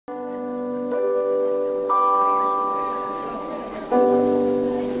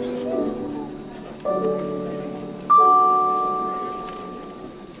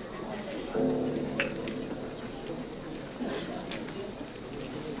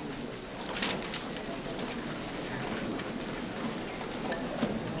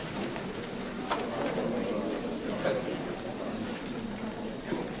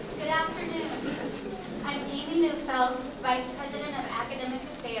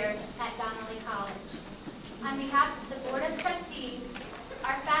On behalf of the Board of Trustees,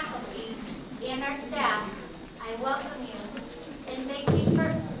 our faculty, and our staff, I welcome you and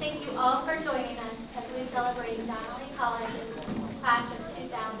thank you all for joining us as we celebrate Donnelly College's class of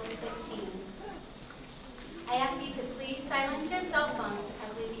 2015. I ask you to please silence your cell phones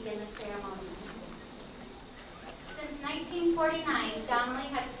as we begin the ceremony. Since 1949,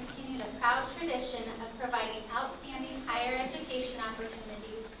 Donnelly has continued a proud tradition of providing outstanding higher education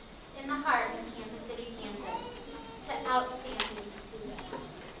opportunities in the heart of Kansas City, Kansas, to outstanding students.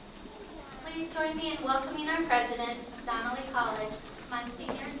 Please join me in welcoming our president of Donnelly College,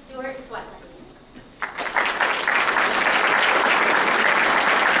 Monsignor Stuart Swetland.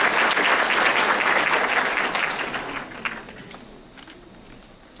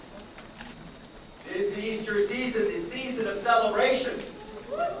 It is the Easter season, the season of celebrations.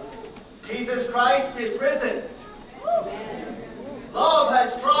 Jesus Christ is risen. Love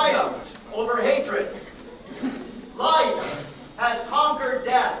has triumphed over hatred. Life has conquered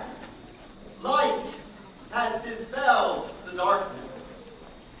death. Light has dispelled the darkness.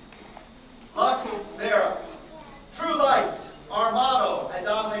 Lux Vera, true light, our motto at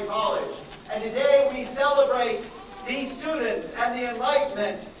Donnelly College. And today we celebrate these students and the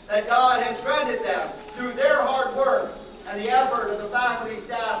enlightenment that God has granted them through their hard work and the effort of the faculty,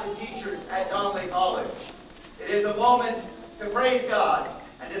 staff, and teachers at Donnelly College. It is a moment to praise God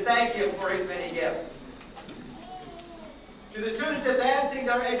and to thank Him for His many gifts. To the students advancing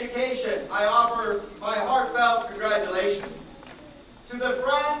their education, I offer my heartfelt congratulations. To the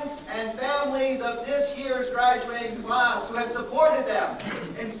friends and families of this year's graduating class who have supported them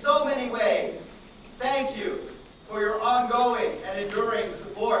in so many ways, thank you for your ongoing and enduring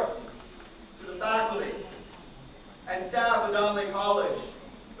support. To the faculty and staff of Donnelly College,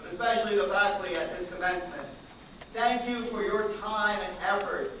 but especially the faculty at this commencement, thank you for your time and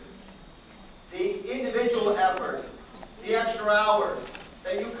effort, the individual effort, the extra hours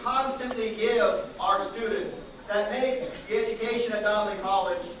that you constantly give our students that makes the education at Donnelly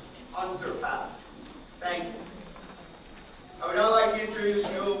College unsurpassed. Thank you. I would now like to introduce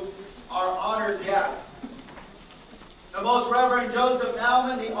you our honored guests. The Most Reverend Joseph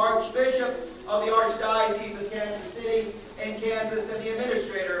Naumann, the Archbishop of the Archdiocese of Kansas City in Kansas and the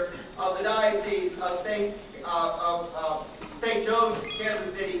Administrator of the Diocese of St. Joe's,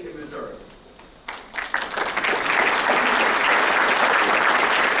 Kansas City in Missouri.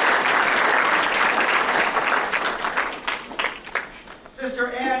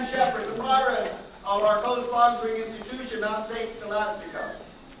 Sister Ann Shepard, the Prioress of our co-sponsoring institution, Mount St. Scholastica.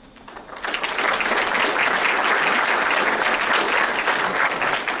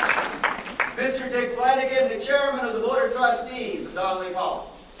 Mr. Dick Flanagan, the Chairman of the Board of Trustees of Donnelly College.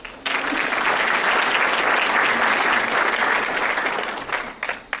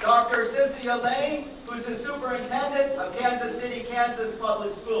 Dr. Cynthia Lane, who's the Superintendent of Kansas City, Kansas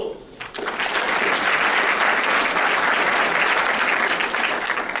Public Schools.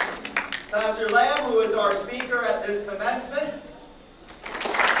 Pastor Lamb, who is our speaker at this commencement.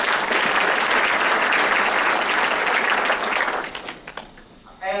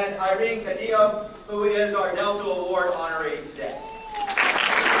 And Irene Cadillo, who is our Delta Award honoree today.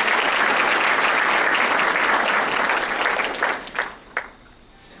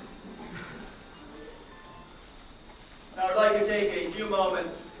 Now I'd like to take a few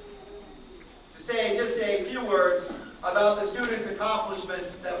moments to say just a few words about the students'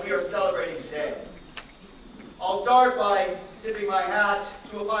 accomplishments that we are celebrating today. I'll start by tipping my hat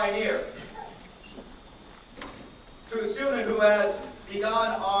to a pioneer, to a student who has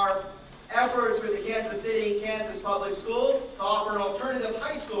begun our efforts with the Kansas City, Kansas Public School to offer an alternative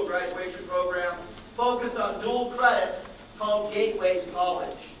high school graduation program focused on dual credit called Gateway to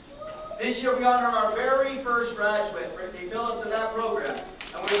College. This year we honor our very first graduate, Brittany Phillips, of that program,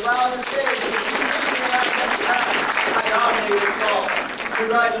 and we're proud to say that she's this fall.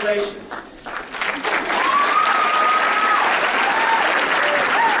 Congratulations.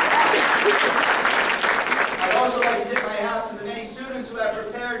 I'd also like to tip my hat to the many students who have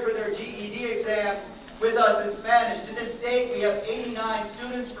prepared for their GED exams with us in Spanish. To this date, we have 89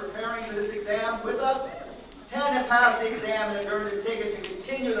 students preparing for this exam with us. 10 have passed the exam and have earned a ticket to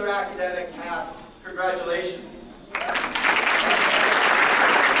continue their academic path. Congratulations.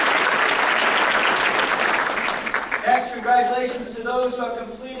 Next, congratulations to those who have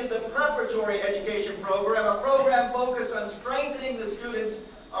completed the preparatory education program, a program focused on strengthening the students'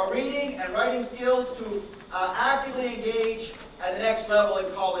 reading and writing skills to actively engage at the next level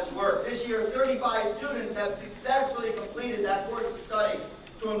in college work. This year, 35 students have successfully completed that course of study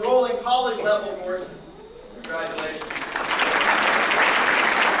to enroll in college-level courses. Congratulations.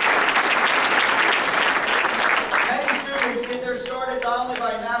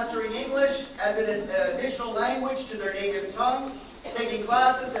 an additional language to their native tongue, taking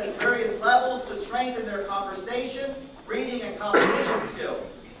classes at various levels to strengthen their conversation, reading, and composition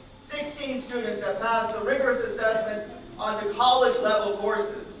skills. 16 students have passed the rigorous assessments onto college-level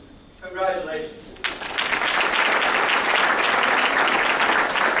courses. Congratulations.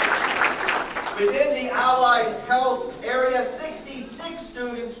 Within the allied health area, 66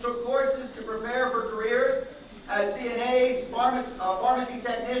 students took courses to prepare for careers as CNAs, pharmacy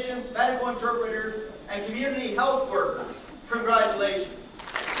technicians, medical interpreters, and community health workers. Congratulations.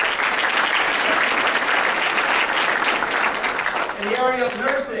 In the area of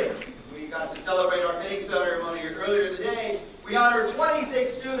nursing, we got to celebrate our pinning ceremony earlier today. We honored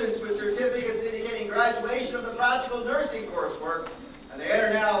 26 students with certificates indicating graduation of the practical nursing coursework, and they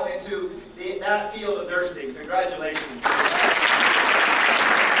enter now into that field of nursing. Congratulations.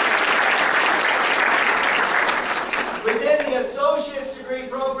 Within the associate's degree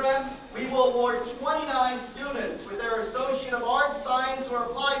program, we will award 29 students with their Associate of Arts, Science, or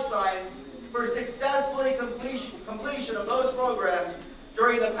Applied Science for successfully completion of those programs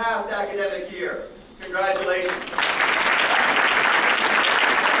during the past academic year. Congratulations.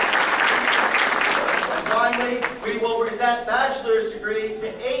 And finally, we will present bachelor's degrees to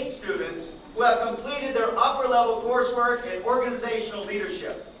 8 students who have completed their upper-level coursework in organizational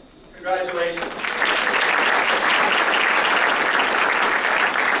leadership. Congratulations.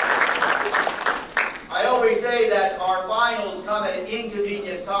 I always say that our finals come at an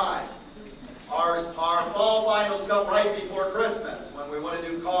inconvenient time. Our fall finals come right before Christmas, when we want to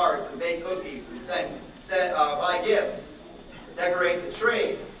do cards and bake cookies and buy gifts, decorate the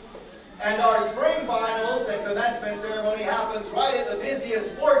tree. And our spring finals and commencement ceremony happens right at the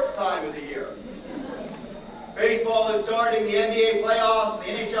busiest sports time of the year. Baseball is starting, the NBA playoffs,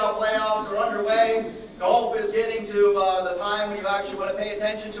 the NHL playoffs are underway. Golf is getting to the time when you actually want to pay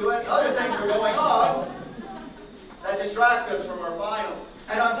attention to it. Other things are going on that distract us from our finals.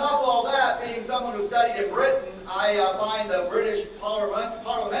 And on top of all that, being someone who studied in Britain, I find the British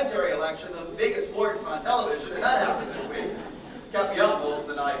parliamentary election the biggest sports on television, and that happened this week. Kept me up most of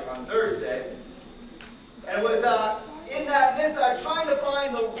the night on Thursday. And it was in that midst, I was trying to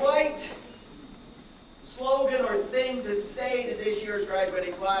find the right slogan or thing to say to this year's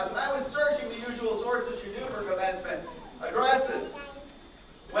graduating class, and I was searching the usual sources you do for commencement addresses,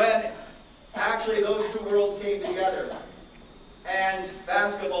 when actually those two worlds came together. And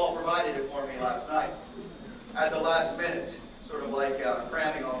basketball provided it for me last night, at the last minute, sort of like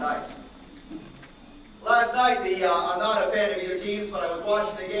cramming all night. Last night, I'm not a fan of either teams, but I was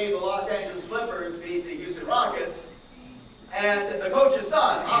watching the game. The Los Angeles Clippers beat the Houston Rockets, and the coach's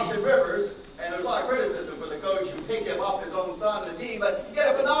son, Austin Rivers, and there's a lot of criticism for the coach who picked him up his own son to the team, but he had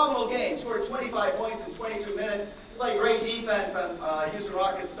a phenomenal game, scored 25 points in 22 minutes, played great defense on Houston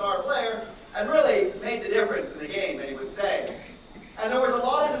Rockets star player, and really made the difference in the game, many would say. And there was a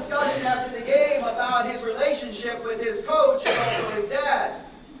lot of discussion after the game about his relationship with his coach and also his dad.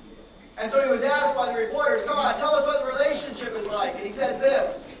 And so he was asked by the reporters, come on, tell us what the relationship is like. And he said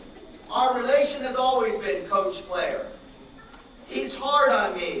this, our relation has always been coach-player. He's hard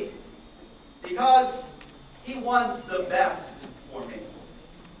on me because he wants the best for me.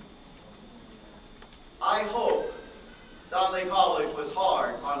 I hope Donnelly College was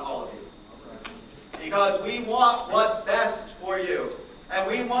hard on all of you, because we want what's best for you, and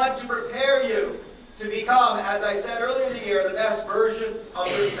we want to prepare you to become, as I said earlier in the year, the best version of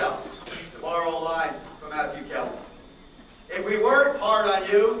yourself, to borrow a line from Matthew Kelly. If we weren't hard on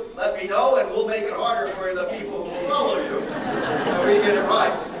you, let me know, and we'll make it harder for the people who will follow you, so we get it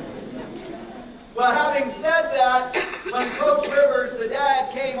right. Well, having said that, when Coach Rivers, the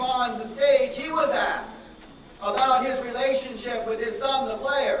dad, came on the stage, he was asked about his relationship with his son, the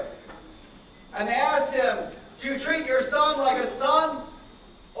player. And they asked him, do you treat your son like a son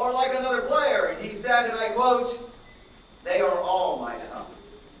or like another player? And he said, and I quote, they are all my sons.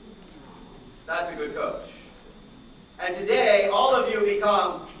 That's a good coach. And today, all of you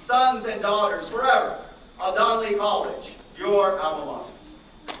become sons and daughters forever of Donnelly College, your alma mater.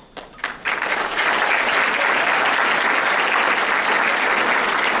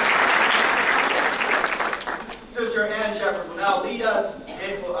 Sister Ann Shepherd will now lead us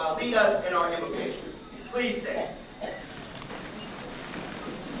in our invocation. Please stand.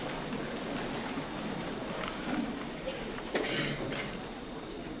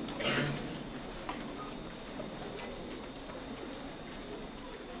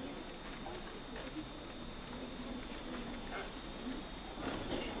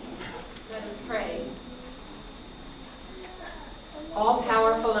 Let us pray.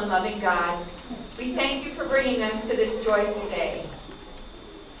 All-powerful and loving God, we thank you for bringing us to this joyful day.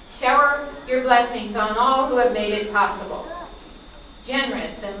 Shower your blessings on all who have made it possible.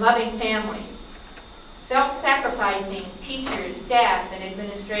 Generous and loving families, self-sacrificing teachers, staff, and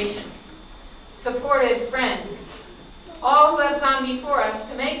administration, supportive friends, all who have gone before us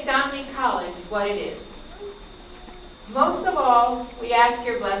to make Donnelly College what it is. Most of all, we ask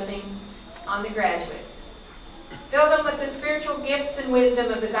your blessing on the graduates. Fill them with the spiritual gifts and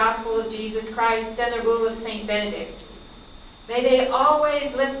wisdom of the gospel of Jesus Christ and the rule of St. Benedict. May they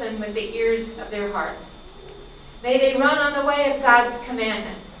always listen with the ears of their heart. May they run on the way of God's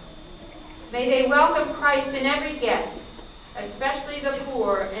commandments. May they welcome Christ in every guest, especially the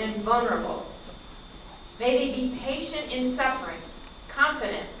poor and vulnerable. May they be patient in suffering,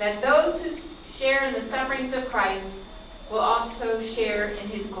 confident that those who share in the sufferings of Christ will also share in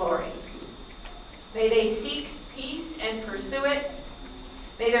his glory. May they seek peace and pursue it.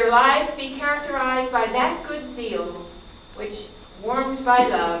 May their lives be characterized by that good zeal which, warmed by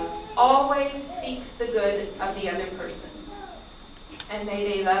love, always seeks the good of the other person. And may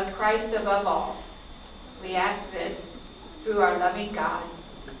they love Christ above all. We ask this through our loving God.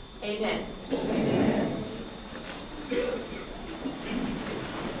 Amen. Amen.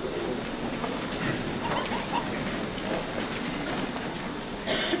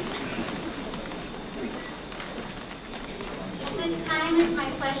 At this time, it's my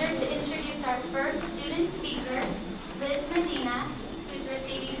pleasure to introduce our first student speaker, Liz Medina, who's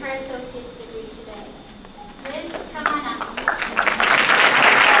receiving her associate's degree today. Liz, come on up.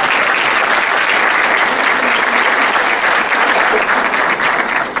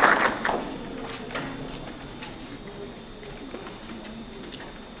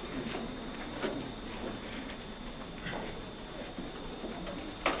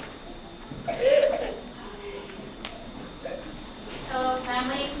 Hello,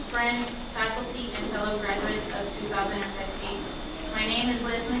 family, friends, faculty, and fellow graduates of 2015. My name is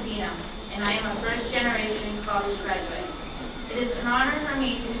Liz Medina, and I am a first-generation college graduate. It is an honor for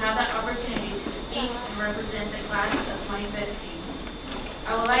me to have the opportunity to speak and represent the class of 2015.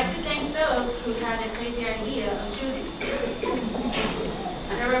 I would like to thank those who had the crazy idea of choosing me.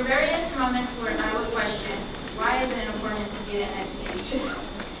 There were various moments where I would question, why is it important to get an education?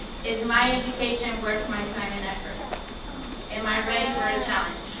 Is my education worth my time and effort? Am I ready for a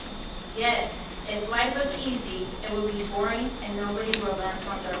challenge? Yes, if life was easy, it would be boring and nobody will learn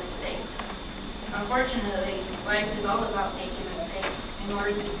from their mistakes. Unfortunately, life is all about making mistakes in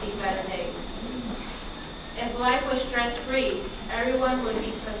order to see better days. If life was stress-free, everyone would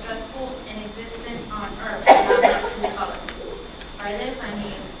be successful in existence on earth without their true color. By this I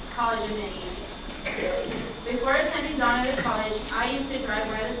mean, college isn't easy. Before attending Donnelly College, I used to drive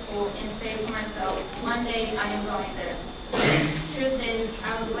by the school and say to myself, one day I am going there. Truth is,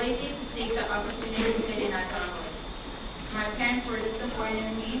 I was lazy to seek the opportunities hidden at Donnelly. My parents were disappointed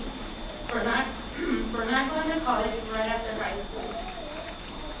in me for not going to college right after high school.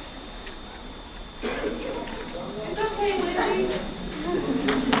 It's okay, Lindsay.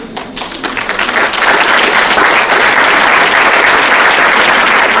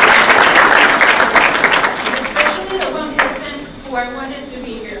 Especially the one person who I wanted to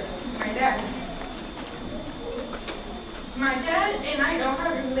be here, my dad. My dad and I don't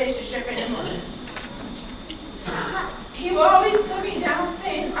have a relationship anymore. He will always put me down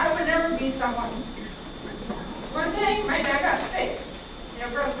saying I would never be someone. One day, my dad got sick, and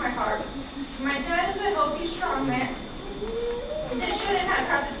it broke my heart. My dad is a healthy, strong man. This shouldn't have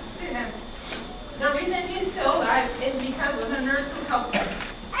happened to him. The reason he's still alive is because of the nurse who helped him.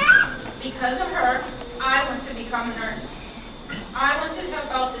 Because of her, I want to become a nurse. I want to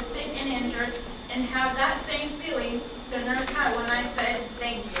help out the sick and injured and have that same feeling the nurse had when I said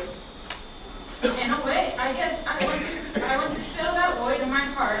thank you. In a way, I guess I want to fill that void in my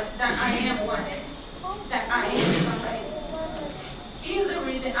heart that I am wanted, that I am somebody. He is the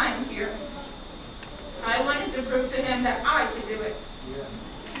reason I'm here. I wanted to prove to him that I could do it.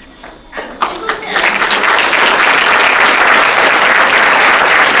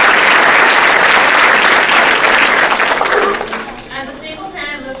 As a single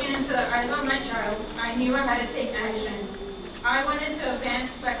parent, looking into the eyes of my child, I knew I had to take action. I wanted to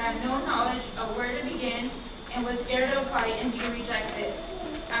advance, but had no knowledge of where to begin and was scared to apply and be rejected.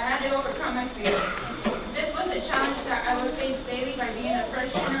 I had to overcome my fear. This was a challenge that I would face daily by being a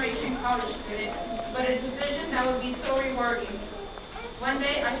first-generation college student, but a decision that would be so rewarding. One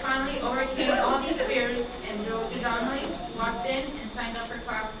day, I finally overcame all these fears and drove to Donnelly, walked in, and signed up for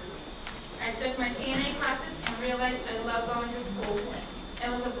classes. I took my CNA classes and realized I love going to school. It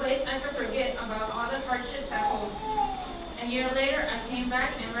was a place I could forget about all the hardships at home. A year later, I came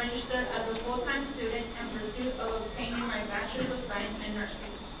back and registered as a full-time student in pursuit of obtaining my Bachelor's of Science in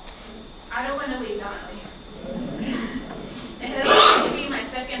Nursing. I don't want to leave Donnelly. It has come to be my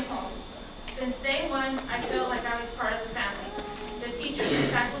second home. Since day one, I felt like I was part of the family. The teachers and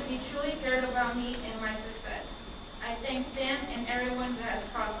faculty truly cared about me and my success. I thank them and everyone who has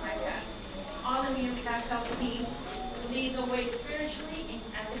crossed my path. All of you have helped me lead the way spiritually and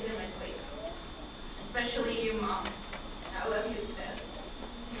academically. Especially you, Mom. I love you to death.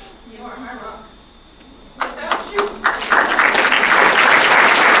 You are my rock. Without you, it's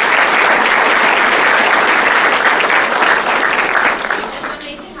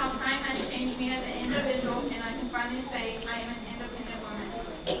amazing how time has changed me as an individual, and I can finally say I am an independent woman.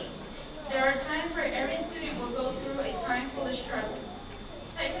 There are times where every student will go through a time full of struggles.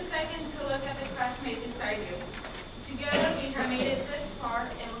 Take a second to look at the classmate beside you. Together, we have made it this far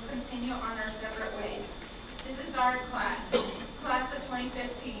and will continue on our separate ways. This is our class, class of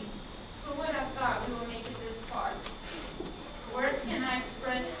 2015. Who would have thought we will make it this far? Words cannot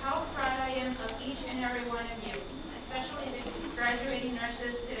express how proud I am of each and every one of you, especially the graduating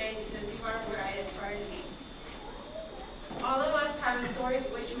nurses today, because you are where I aspire to be. All of us have a story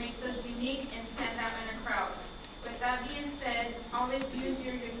which makes us unique and stand out in a crowd. With that being said, always use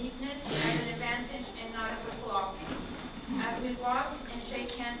your uniqueness as an advantage and not as a flaw. As we walk and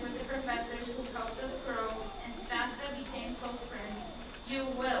shake hands with the professors who helped us grow and staff that became close friends, you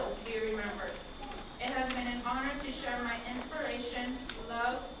will be remembered. It has been an honor to share my inspiration,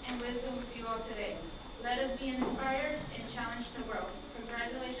 love, and wisdom with you all today. Let us be inspired and challenge the world.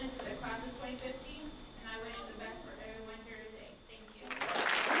 Congratulations to the class of 2015, and I wish the best for everyone here today. Thank you.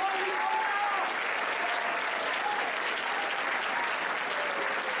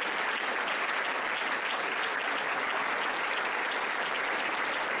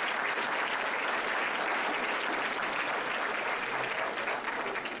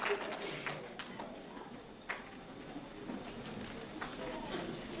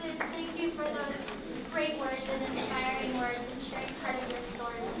 Liz, thank you for those great words and inspiring words and sharing part of your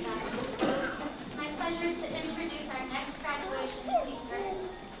story with us. It's my pleasure to introduce our next graduation speaker,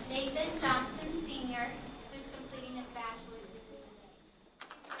 Nathan Johnson, Sr., who's completing his bachelor's degree today.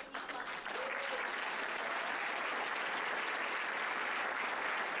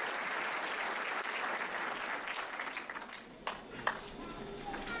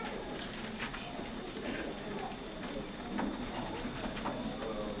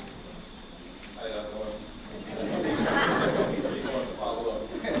 How y'all doing? You want to follow up?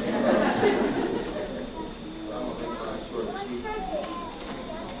 But I'm gonna make mine short and sweet.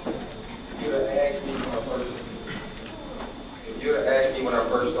 If you had asked me when I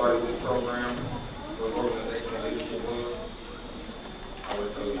first started this program what organizational leadership was, I would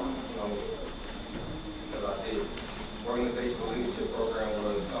have told you no, because I did. Organizational leadership program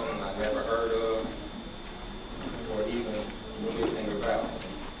was something I never heard of or even knew anything about.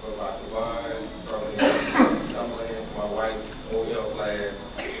 But by divine, probably stumbling into my wife's OL class,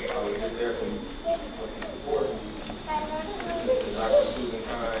 I was just there to support Dr. Susan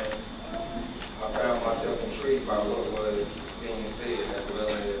Kine. I found myself intrigued by what was being said, as well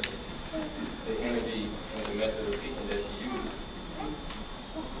as the energy and the method of teaching that she used.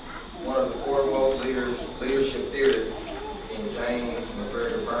 One of the foremost leadership theorists in James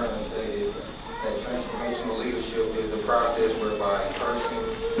McGregor Burns stated that transformational leadership is the process whereby a person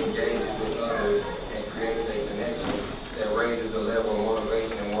engages with others and creates a connection that raises the level of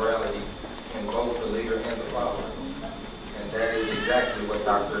motivation and morality in both the leader and the follower. And that is exactly what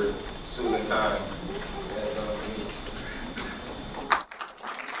Dr. Susan Kine has done for me.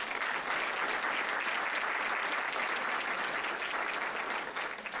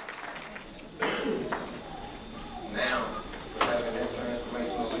 Now, we're having that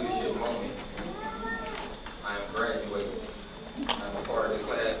transformational leadership moment. I am graduating. I'm a part of the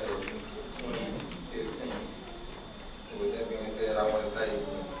class of 2015. So with that being said, I want to thank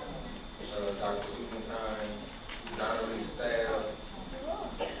Dr. Susan Kine, Donnelly staff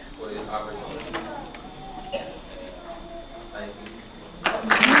for this opportunity. Thank you.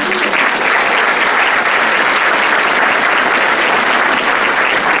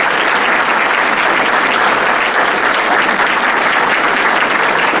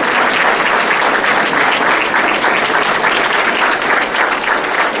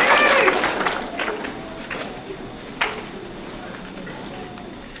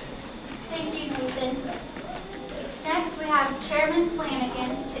 Thank you, Nathan. Next, we have Chairman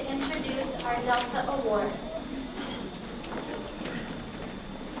Flanagan to introduce our Delta Award.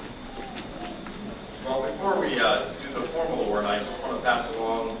 Well, before we do the formal award, I just want to pass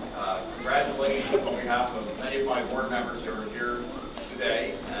along congratulations on behalf of many of my board members who are here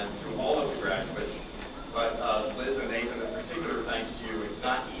today and to all of the graduates. But Liz and Nathan, in particular, thanks to you. It's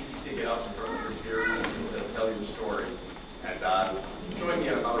not easy to get up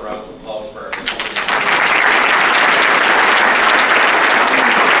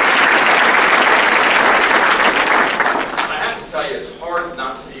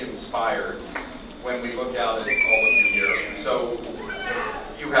when we look out at all of you here. So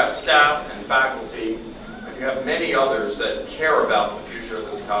you have staff and faculty, and you have many others that care about the future of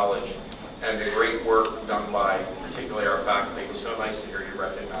this college and the great work done by particularly our faculty. It was so nice to hear you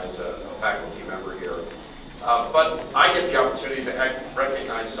recognize a faculty member here. But I get the opportunity to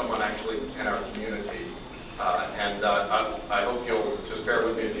recognize someone actually in our community. I hope you'll just bear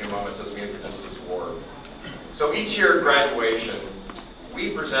with me a few moments as we introduce this award. So each year at graduation,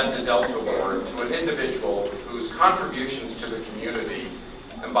 we present the Delta Award to an individual whose contributions to the community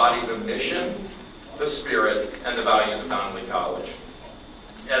embody the mission, the spirit, and the values of Donnelly College.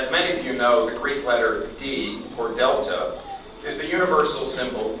 As many of you know, the Greek letter D, or Delta, is the universal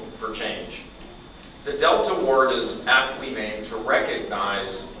symbol for change. The Delta Award is aptly named to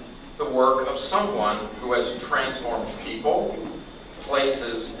recognize the work of someone who has transformed people,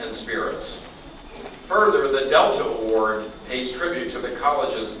 places, and spirits. Further, the Delta Award pays tribute to the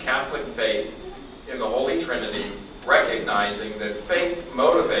college's Catholic faith in the Holy Trinity, recognizing that faith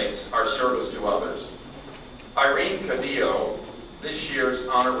motivates our service to others. Irene Cadillo, is this year's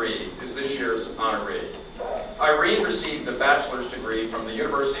honoree. Irene received a bachelor's degree from the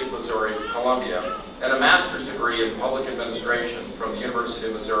University of Missouri, Columbia, and a master's degree in public administration from the University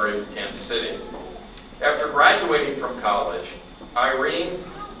of Missouri, Kansas City. After graduating from college, Irene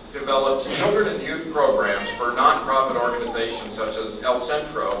developed children and youth programs for nonprofit organizations such as El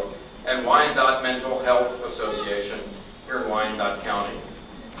Centro and Wyandotte Mental Health Association here in Wyandotte County.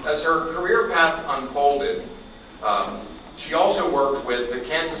 As her career path unfolded, she also worked with the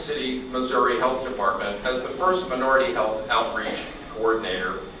Kansas City, Missouri Health Department as the first minority health outreach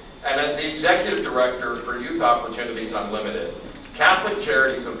coordinator and as the executive director for Youth Opportunities Unlimited, Catholic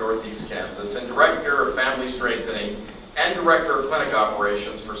Charities of Northeast Kansas, and director of family strengthening and director of clinic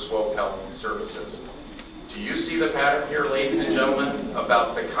operations for Swope Health Services. Do you see the pattern here, ladies and gentlemen,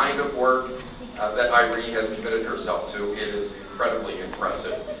 about the kind of work that Irene has committed herself to? It is incredibly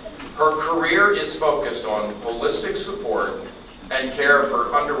impressive. Her career is focused on holistic support and care for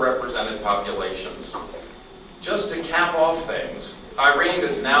underrepresented populations. Just to cap off things, Irene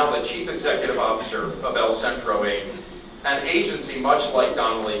is now the Chief Executive Officer of El Centro, Inc., an agency much like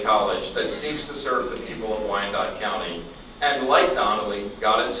Donnelly College that seeks to serve the people of Wyandotte County, and like Donnelly,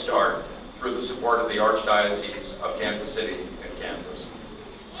 got its start through the support of the Archdiocese of Kansas City and Kansas.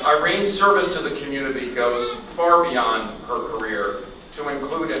 Irene's service to the community goes far beyond her career to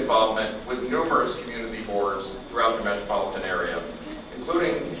include involvement with numerous community boards throughout the metropolitan area,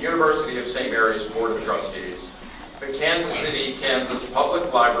 including the University of St. Mary's Board of Trustees, the Kansas City, Kansas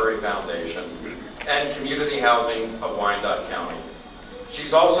Public Library Foundation, and Community Housing of Wyandotte County.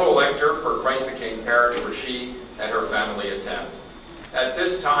 She's also a lector for Christ the King Parish, where she and her family attend. At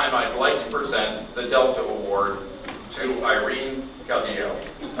this time, I'd like to present the Delta Award to Irene Cadillo.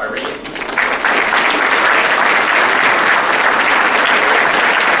 Irene.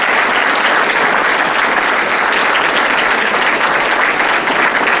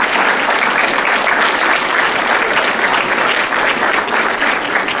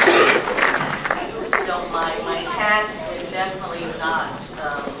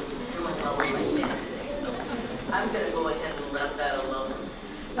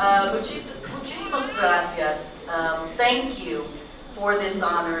 Muchísimas gracias. Thank you for this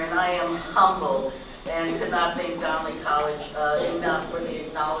honor, and I am humbled and could not thank Donnelly College enough for the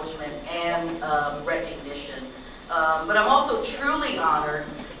acknowledgement and recognition. But I'm also truly honored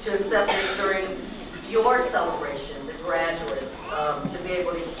to accept this during your celebration, the graduates, to be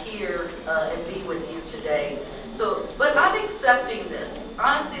able to hear and be with you today. But I'm accepting this.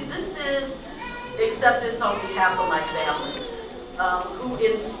 Honestly, this is acceptance on behalf of my family, who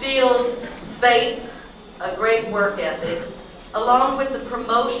instilled faith, a great work ethic, along with the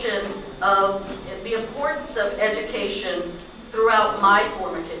promotion of the importance of education throughout my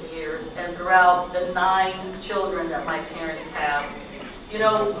formative years and throughout the 9 children that my parents have. You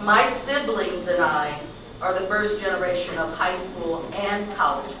know, my siblings and I are the first generation of high school and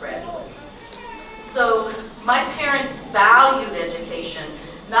college graduates. So my parents valued education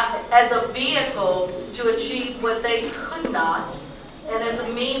not as a vehicle to achieve what they could not, and as a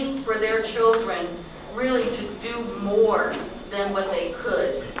means for their children really to do more than what they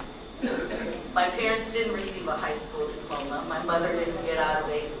could. My parents didn't receive a high school diploma. My mother didn't get out of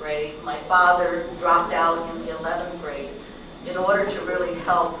 8th grade. My father dropped out in the 11th grade in order to really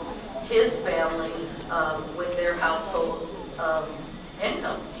help his family with their household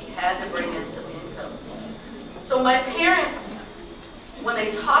income. He had to bring in some income. So my parents, when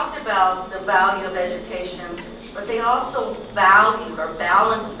they talked about the value of education, but they also valued or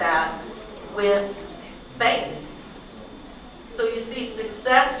balanced that with faith. So you see,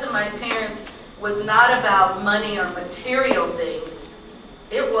 success to my parents was not about money or material things.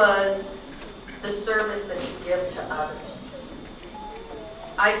 It was the service that you give to others.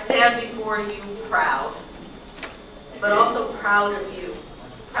 I stand before you proud, but also proud of you,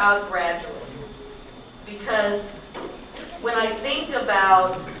 proud graduates. Because when I think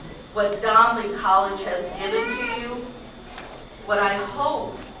about what Donnelly College has given to you, what I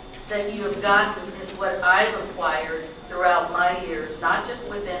hope that you have gotten is what I've acquired throughout my years, not just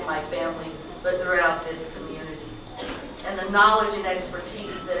within my family, but throughout this community, and the knowledge and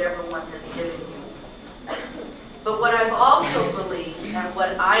expertise that everyone has given you. But what I've also believed, and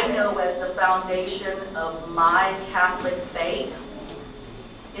what I know as the foundation of my Catholic faith,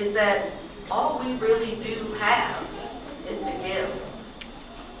 is that all we really do have is to give.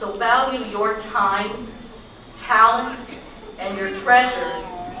 So value your time, talents, and your treasures,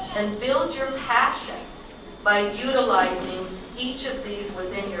 and build your passion by utilizing each of these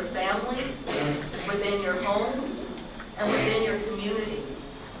within your family, within your homes, and within your community.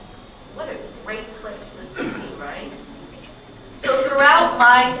 What a great place this would be, right? So throughout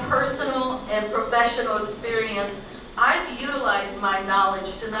my personal and professional experience, I've utilized my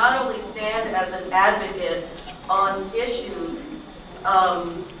knowledge to not only stand as an advocate on issues,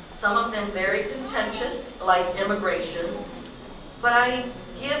 some of them very contentious, like immigration, but I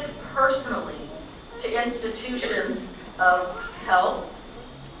give personally to institutions of health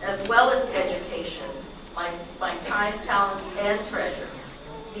as well as education, my time, talents, and treasure,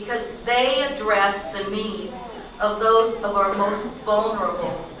 because they address the needs of those of our most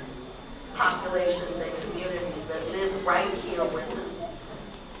vulnerable populations and communities that live right here with us.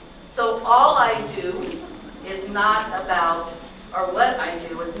 So all I do is not about, or what I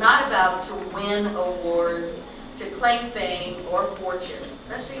do is not about to win awards, to claim fame or fortune,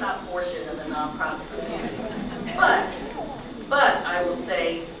 especially not fortune in the nonprofit community. But I will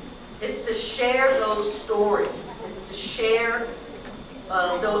say, it's to share those stories. It's to share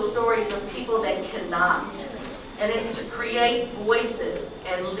those stories of people that cannot. And it's to create voices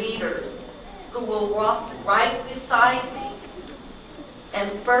and leaders who will walk right beside me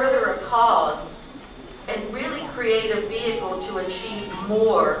and further a cause and really create a vehicle to achieve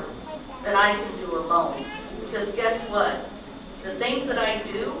more than I can do alone. Because guess what? The things that I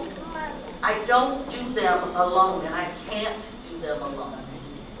do, I don't do them alone, and I can't do them alone.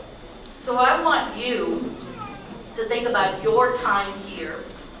 So I want you to think about your time here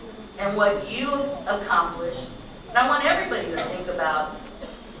and what you've accomplished. And I want everybody to think about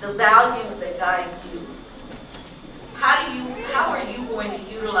the values that guide you. How are you going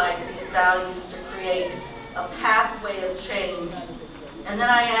to utilize these values to create a pathway of change? And then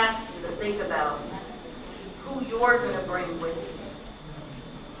I ask you to think about who you're going to bring with you.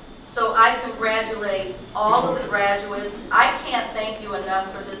 So I congratulate all of the graduates. I can't thank you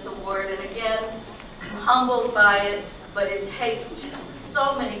enough for this award. And again, I'm humbled by it, but it takes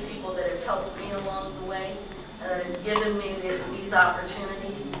so many people that have helped me along the way and given me these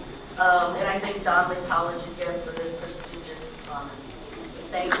opportunities. And I thank Donnelly College again for this prestigious honor.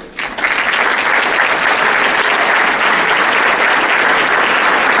 Thank you.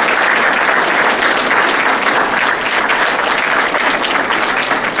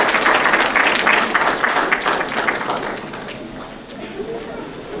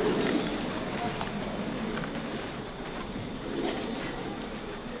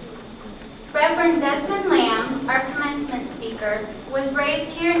 Reverend Desmond Lamb, our commencement speaker, was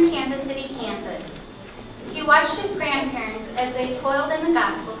raised here in Kansas City, Kansas. He watched his grandparents as they toiled in the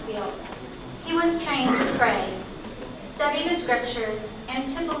gospel field. He was trained to pray, study the scriptures, and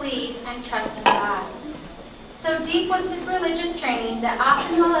to believe and trust in God. So deep was his religious training that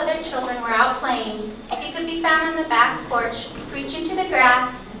often while other children were out playing, he could be found on the back porch preaching to the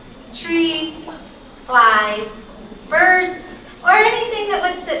grass, trees, flies, birds, or anything that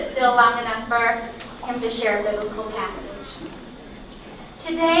would sit still long enough for him to share a biblical passage.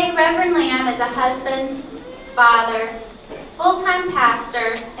 Today, Reverend Lamb is a husband, father, full-time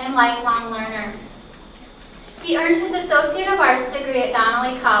pastor, and lifelong learner. He earned his Associate of Arts degree at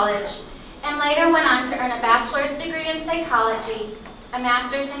Donnelly College and later went on to earn a bachelor's degree in psychology, a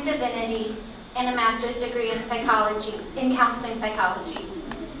master's in divinity, and a master's degree in counseling psychology.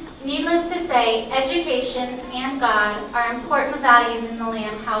 Needless to say, education and God are important values in the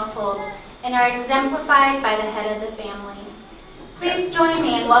Lamb household and are exemplified by the head of the family. Please join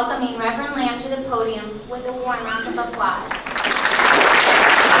me in welcoming Reverend Lamb to the podium with a warm round of applause.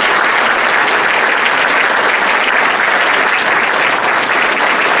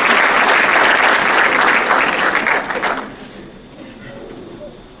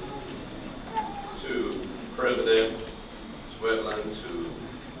 To President Swetland, to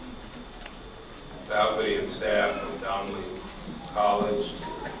faculty and staff of Donnelly College,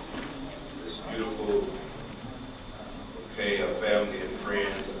 this beautiful bouquet of family and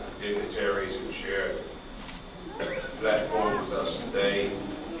friends, dignitaries who shared the platform with us today.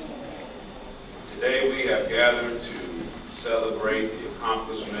 Today we have gathered to celebrate the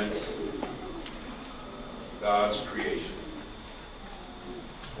accomplishments of God's creation.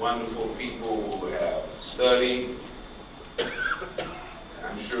 Wonderful people who have studied.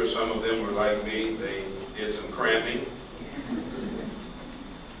 I'm sure some of them were like me. They did some cramming,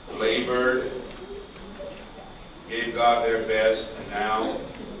 labored, gave God their best, and now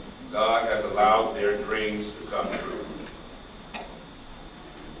God has allowed their dreams to come true.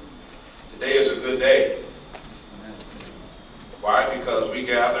 Today is a good day. Why? Because we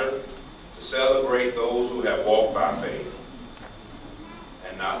gather to celebrate those who have walked by faith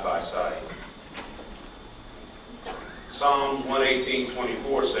and not by sight. Psalms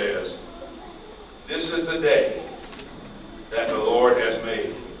 118:24 says, "This is the day that the Lord has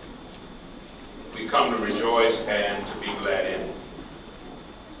made. We come to rejoice and to be glad in it."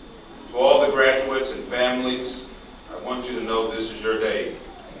 To all the graduates and families, I want you to know this is your day.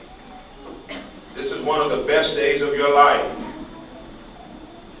 This is one of the best days of your life.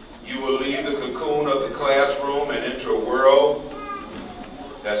 You will leave the cocoon of the classroom and enter a world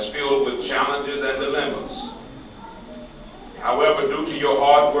that's filled with challenges and dilemmas. However, due to your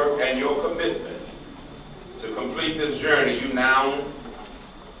hard work and your commitment to complete this journey, you now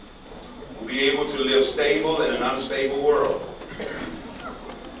will be able to live stable in an unstable world.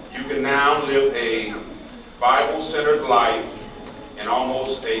 You can now live a Bible-centered life in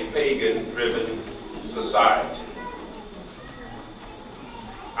almost a pagan-driven society.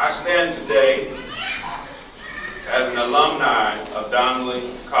 I stand today as an alumni of Donnelly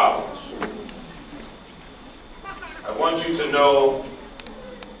College. I want you to know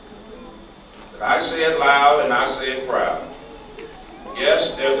that I say it loud and I say it proud.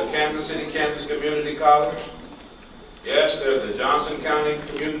 Yes, there's a Kansas City Kansas Community College. Yes, there's the Johnson County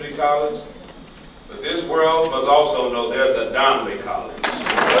Community College. But this world must also know there's a Donnelly College.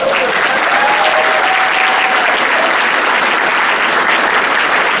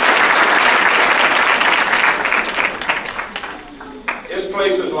 It's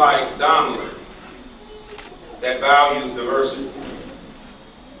places like Donnelly that values diversity.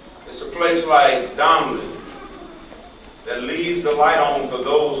 It's a place like Donnelly that leaves the light on for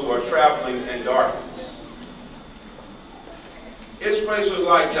those who are traveling in darkness. It's places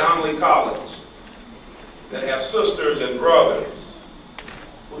like Donnelly College that have sisters and brothers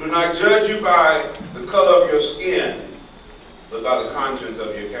who do not judge you by the color of your skin, but by the contents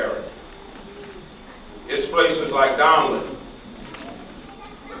of your character. It's places like Donnelly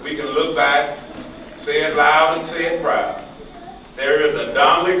that we can look back, say it loud and say it proud. There is a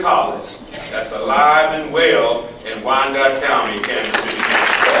Donnelly College that's alive and well in Wyandotte County, Kansas City.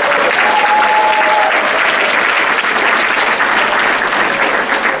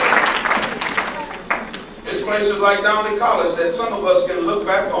 It's places like Donnelly College that some of us can look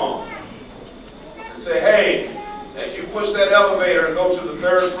back on and say, hey, as you push that elevator and go to the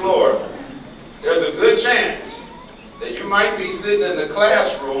 3rd floor, there's a good chance that you might be sitting in the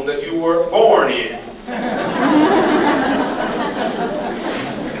classroom that you were born in.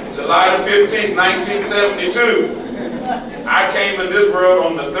 July the 15th, 1972, I came in this world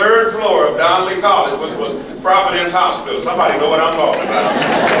on the 3rd floor of Donnelly College, which was Providence Hospital. Somebody know what I'm talking about.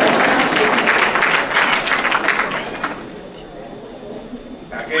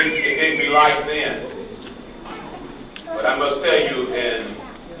 It gave me life then. But I must tell you, in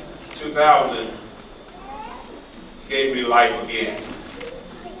 2000, it gave me life again.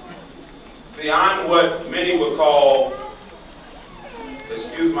 See, I'm what many would call,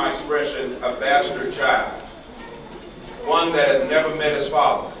 excuse my expression, a bastard child. One that had never met his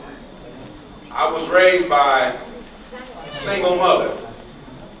father. I was raised by a single mother,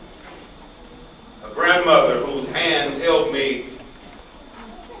 a grandmother whose hand held me,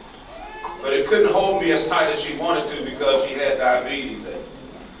 but it couldn't hold me as tight as she wanted to because she had diabetes.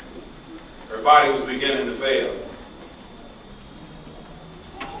 Her body was beginning to fail.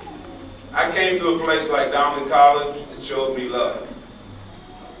 I came to a place like Donnelly College that showed me love,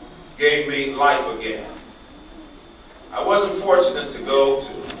 gave me life again. I wasn't fortunate to go to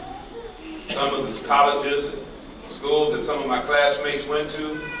some of the colleges and schools that some of my classmates went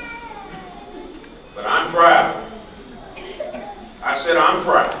to, but I'm proud. I said I'm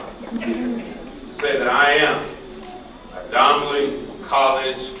proud to say that I am a Donnelly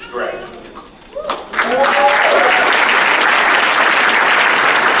College graduate.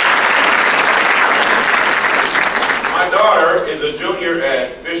 My daughter is a junior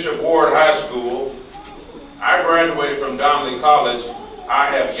at Bishop Ward High School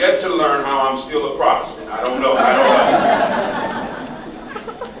yet to learn how I'm still a Protestant. I don't know.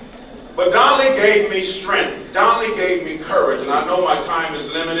 But Donnelly gave me strength. Donnelly gave me courage, and I know my time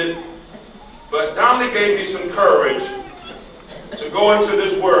is limited, but Donnelly gave me some courage to go into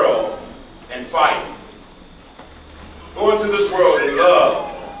this world and fight. Go into this world and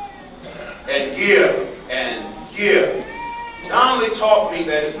love and give and give. Donnelly taught me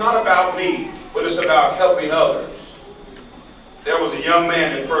that it's not about me, but it's about helping others. There was a young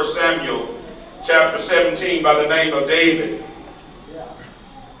man in 1 Samuel chapter 17 by the name of David.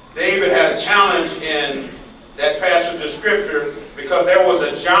 David had a challenge in that passage of scripture because there was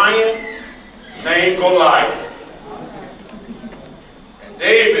a giant named Goliath. And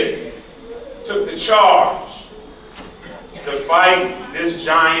David took the charge to fight this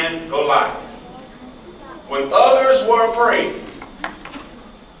giant Goliath. When others were afraid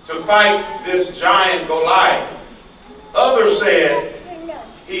to fight this giant Goliath, others said,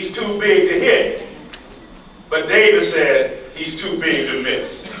 he's too big to hit. But David said, he's too big to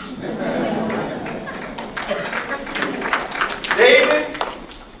miss. David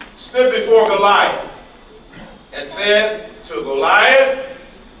stood before Goliath and said to Goliath,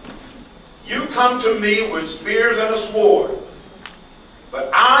 you come to me with spears and a sword, but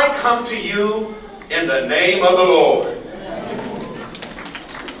I come to you in the name of the Lord.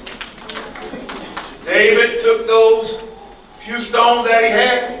 David took those few stones that he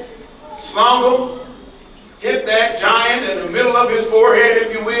had, slung them, hit that giant in the middle of his forehead,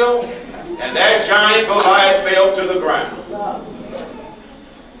 if you will, and that giant Goliath fell to the ground. But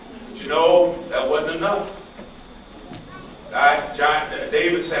you know, that wasn't enough.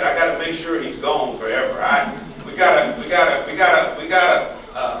 David said, I got to make sure he's gone forever. We gotta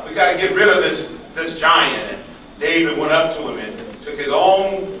get rid of this giant. And David went up to him and took his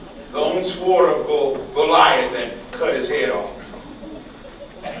own sword of Goliath and cut his head off.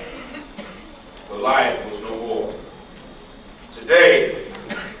 Goliath was no more. Today,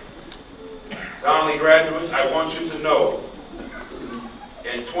 Donnelly graduates, I want you to know,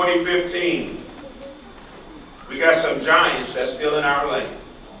 in 2015, we got some giants that's still in our land.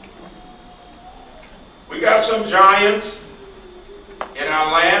 We got some giants in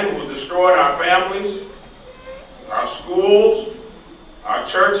our land who destroyed our families, our schools, our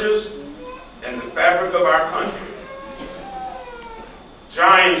churches, and the fabric of our country.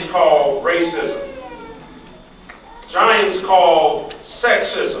 Giants called racism. Giants called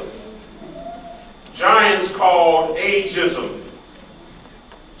sexism. Giants called ageism.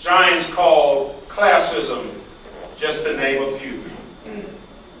 Giants called classism, just to name a few.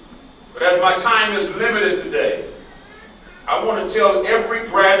 But as my time is limited today, I want to tell every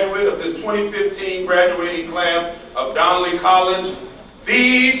graduate of this 2015 graduating class of Donnelly College,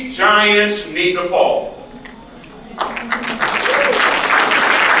 these giants need to fall.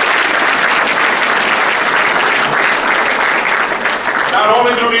 Not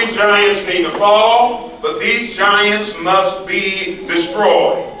only do these giants need to fall, but these giants must be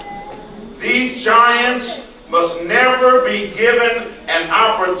destroyed. These giants must never be given an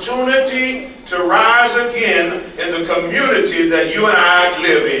opportunity to rise again in the community that you and I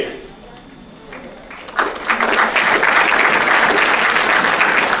live in.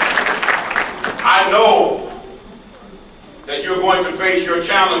 I know that you're going to face your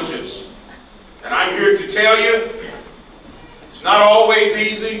challenges, and I'm here to tell you it's not always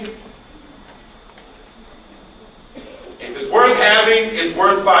easy. If it's worth having, it's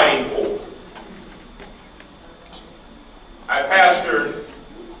worth fighting for. I pastor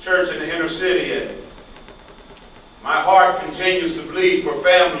church in the inner city, and my heart continues to bleed for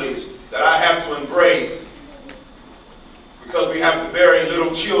families that I have to embrace because we have to bury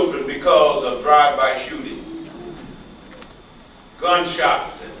little children because of drive-by shootings.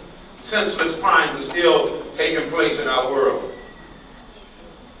 Gunshots and senseless crimes are still taking place in our world.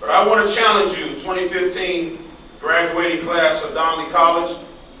 But I want to challenge you, 2015 graduating class of Donnelly College,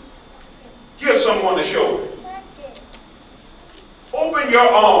 give someone a shoulder. Open your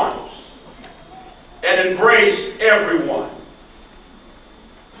arms and embrace everyone.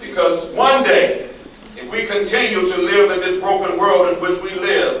 Because one day, if we continue to live in this broken world in which we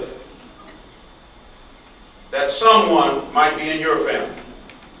live, that someone might be in your family.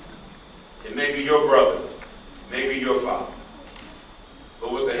 It may be your brother, maybe your father.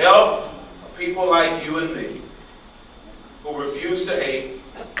 But with the help of people like you and me, who refuse to hate,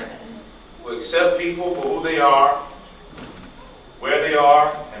 who accept people for who they are, where they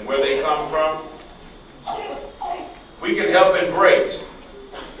are, and where they come from, we can help embrace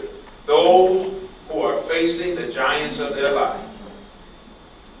those who are facing the giants of their life.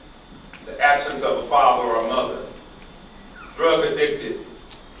 The absence of a father or a mother, drug addicted,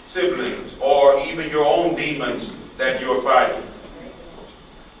 siblings, or even your own demons that you're fighting.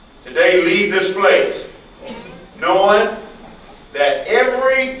 Today, leave this place knowing that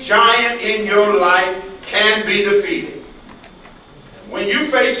every giant in your life can be defeated. When you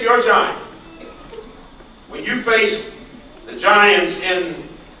face your giant, when you face the giants in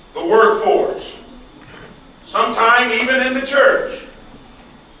the workforce, sometime even in the church,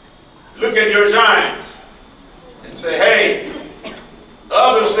 look at your giants and say, hey,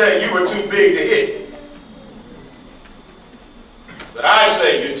 others say you were too big to hit. But I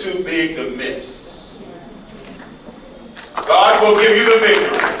say you're too big to miss. God will give you the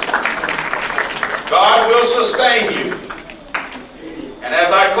victory. God will sustain you. And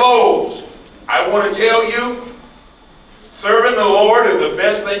as I close, I want to tell you, serving the Lord is the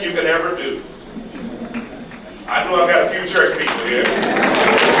best thing you can ever do. I know I've got a few church people here.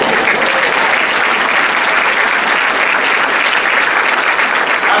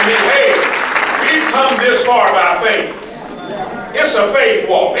 I mean, hey, we've come this far by faith. It's a faith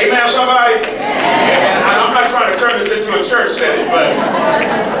walk. Amen, somebody? And I'm not trying to turn this into a church setting,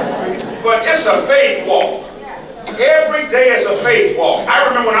 but it's a faith walk. Every day is a faith walk. I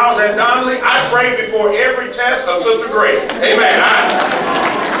remember when I was at Donnelly, I prayed before every test of Sister Grace. Amen.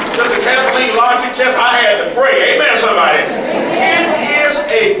 Sister Kathleen logic test, I had to pray. Amen, somebody. It is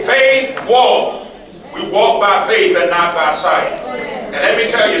a faith walk. We walk by faith and not by sight. And let me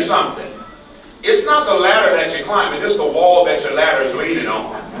tell you something. It's not the ladder that you're climbing, it's the wall that your ladder is leaning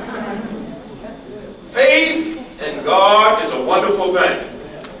on. Faith in God is a wonderful thing.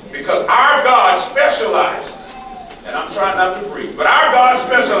 Because our God specializes, and I'm trying not to preach, but our God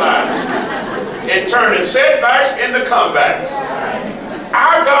specializes in turning setbacks into comebacks.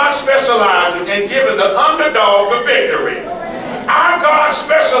 Our God specializes in giving the underdog the victory. Our God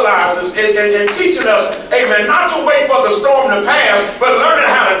specializes in teaching us, amen, not to wait for the storm to pass, but learning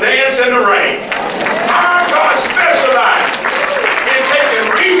how to dance in the rain. Our God specializes in taking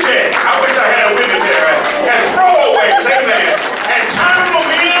rejects, I wish I had a witness there, and throwaways, amen, and turning them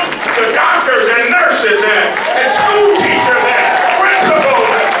in to doctors and nurses and school teachers and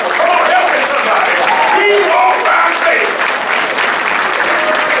principals. Come on, help me somebody. We walk by faith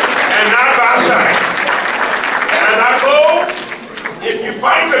and not by sight. And as I close, if you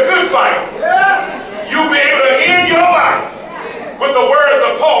fight the good fight, you'll be able to end your life with the words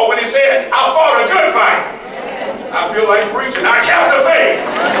of Paul when he said, I fought a good fight. I feel like preaching. I kept the faith.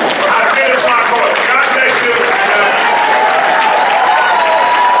 I finished my course. God bless you.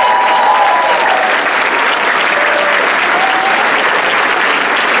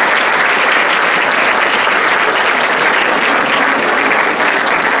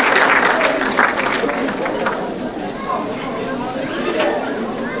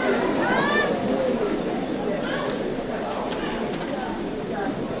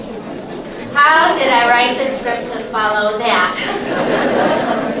 How did I write the script to follow that?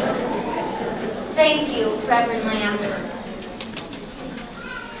 Thank you, Reverend Lamb.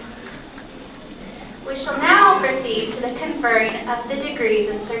 We shall now proceed to the conferring of the degrees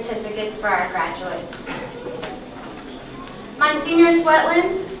and certificates for our graduates. Monsignor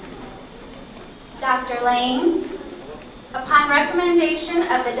Swetland, Dr. Lane, upon recommendation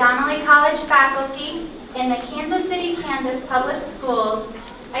of the Donnelly College faculty in the Kansas City, Kansas Public Schools,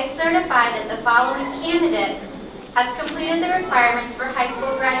 I certify that the following candidate has completed the requirements for high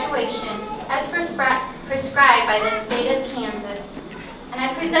school graduation as prescribed by the state of Kansas, and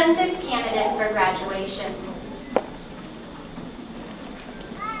I present this candidate for graduation.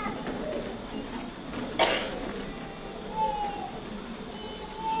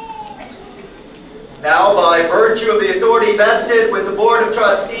 Now, by virtue of the authority vested with the Board of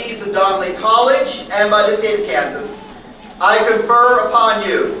Trustees of Donnelly College and by the state of Kansas, I confer upon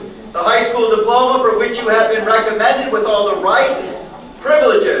you the high school diploma for which you have been recommended with all the rights,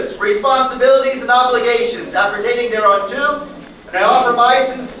 privileges, responsibilities, and obligations appertaining thereunto, and I offer my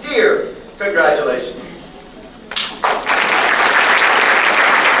sincere congratulations.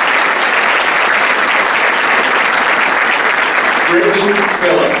 Brittany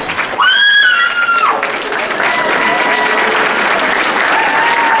Phillips.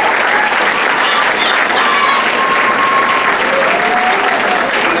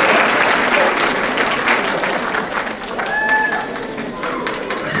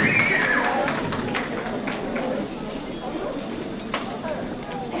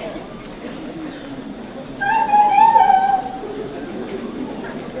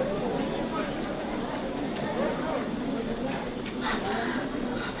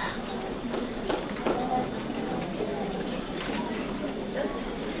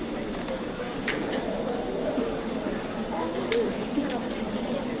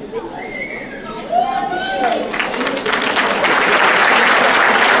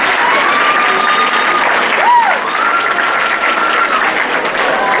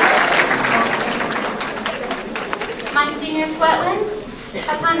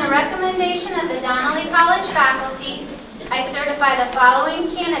 following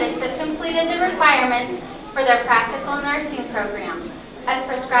candidates have completed the requirements for their practical nursing program as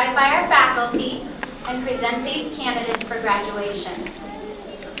prescribed by our faculty and present these candidates for graduation.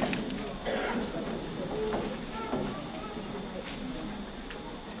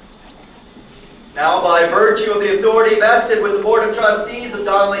 Now, by virtue of the authority vested with the Board of Trustees of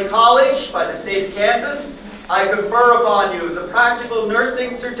Donnelly College by the state of Kansas, I confer upon you the practical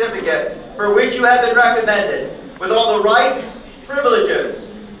nursing certificate for which you have been recommended, with all the rights,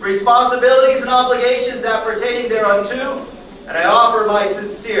 privileges, responsibilities, and obligations appertaining thereunto, and I offer my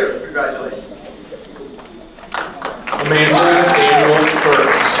sincere congratulations. Amanda Daniel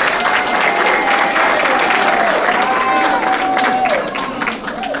Burks.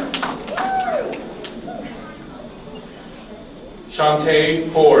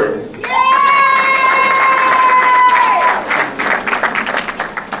 Shantae Ford.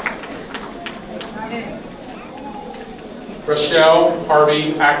 Rochelle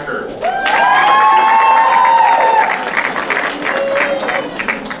Harvey Acker.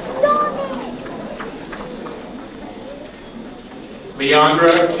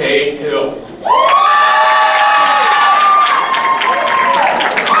 Leandra K. Hill.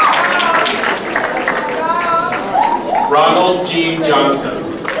 Ronald G. Johnson.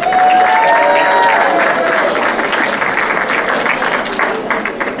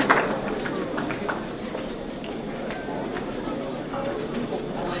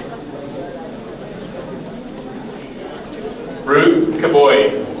 Ruth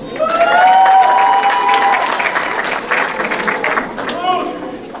Kaboy.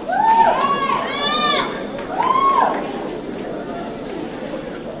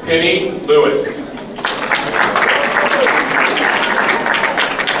 Penny Lewis.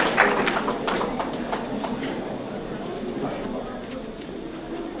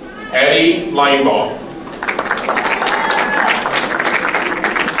 Eddie Linebaugh.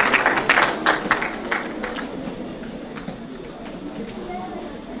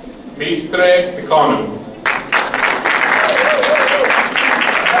 Mistre Econom.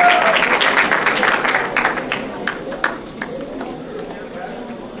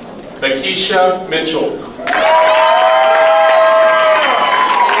 Lakeisha Mitchell.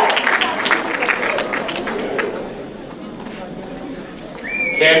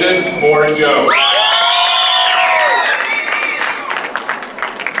 Candace Moore Joe.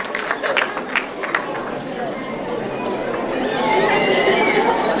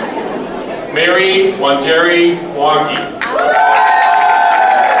 Mary Wanjeri Wangi.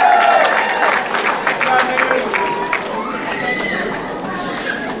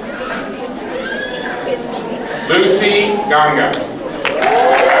 Lucy Ganga.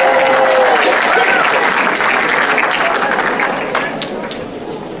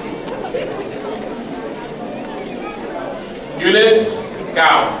 Eunice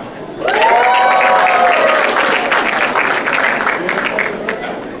Gao.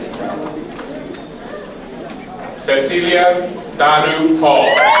 Cecilia Danu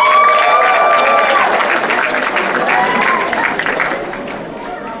Paul.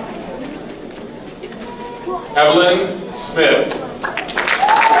 Evelyn Smith.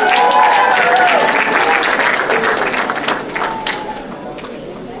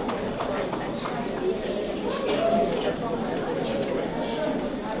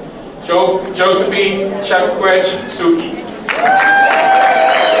 Josephine Chepkwech Suki.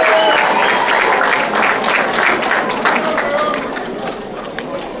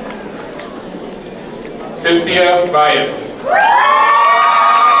 Cynthia Bias.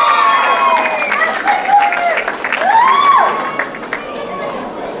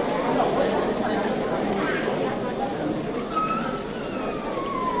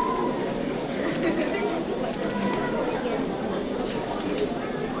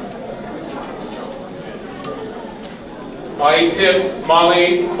 Tip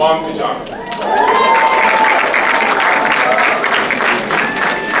Molly Wangtajong.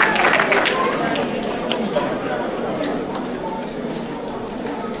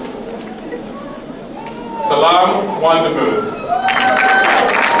 Salam Wandamu.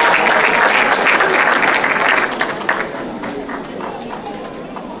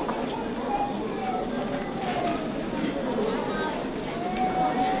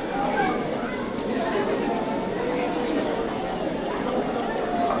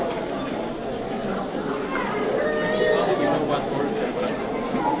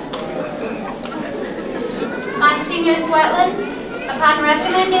 Monsignor Swetland, upon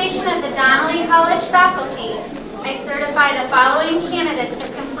recommendation of the Donnelly College faculty, I certify the following candidates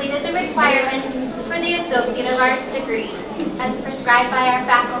have completed the requirements for the Associate of Arts degree as prescribed by our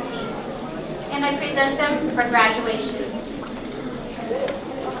faculty, and I present them for graduation.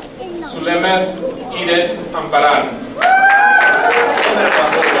 Sulemet Idet Amparan.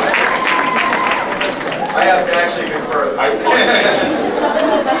 I have to actually confer.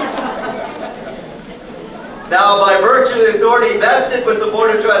 Now, by virtue of the authority vested with the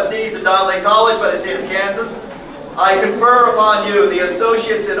Board of Trustees of Donnelly College by the state of Kansas, I confer upon you the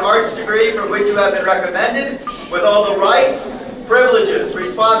Associates in Arts degree from which you have been recommended, with all the rights, privileges,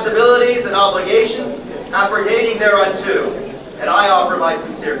 responsibilities, and obligations appertaining thereunto. And I offer my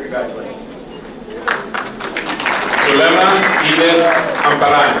sincere congratulations. Sulema Idet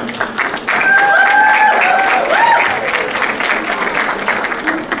Amparan.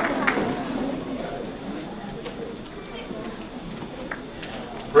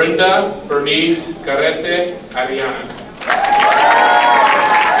 Brenda Bernice Carrete Arianas.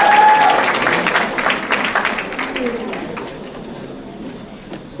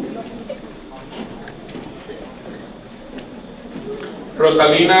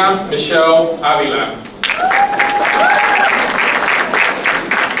 Rosalina Michelle Avila.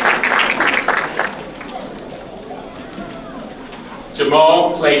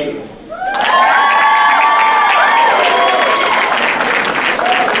 Jamal Clayton.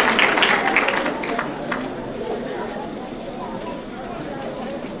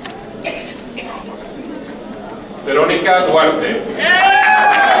 Verónica Duarte.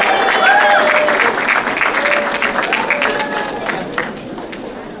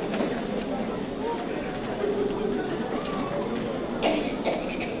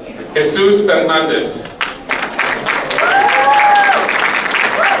 Jesús Fernández.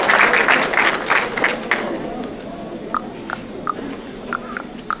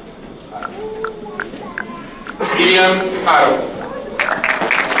 Miriam Haro.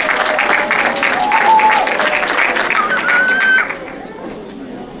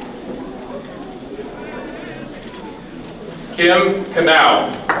 Kim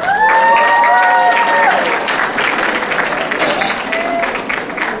Canal.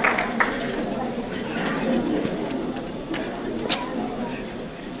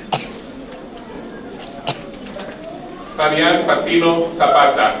 Fabián Patino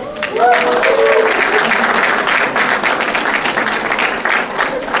Zapata.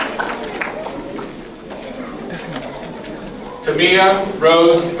 Tamia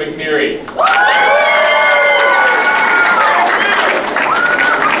Rose McNeary.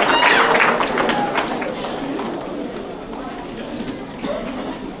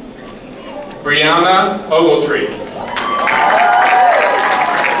 Brianna Ogletree.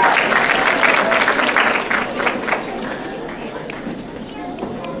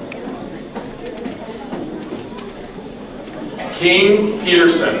 King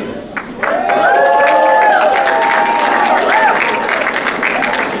Peterson.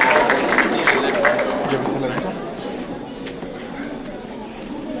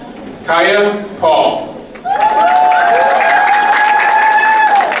 Kaya Paul.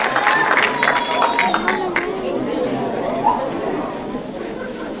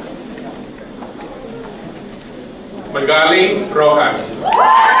 Magali Rojas.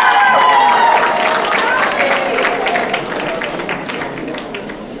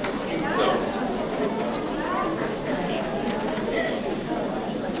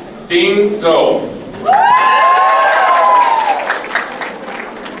 Ding Zhou.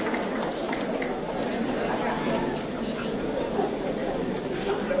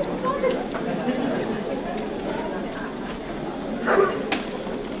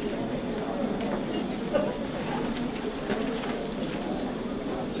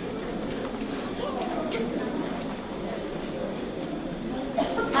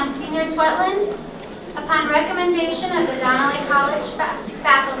 Monsignor Swetland, upon recommendation of the Donnelly College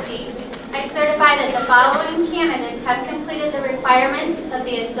faculty, I certify that the following candidates have completed the requirements of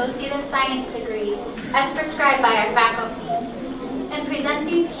the Associate of Science degree as prescribed by our faculty, and present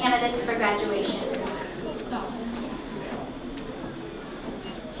these candidates for graduation.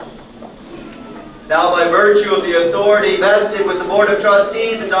 Now, by virtue of the authority vested with the Board of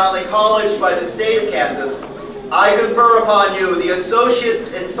Trustees of Donnelly College by the state of Kansas, I confer upon you the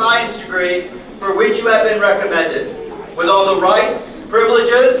Associate in Science degree for which you have been recommended, with all the rights,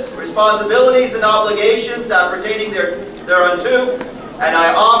 privileges, responsibilities, and obligations appertaining thereunto, and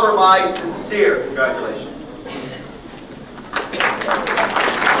I offer my sincere congratulations.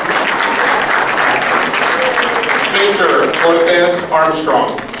 Victor Cortez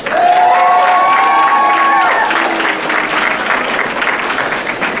Armstrong.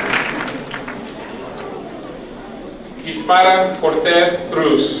 Ismara Cortez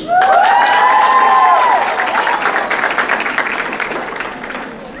Cruz.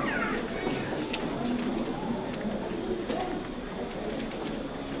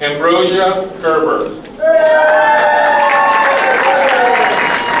 Ambrosia Gerber.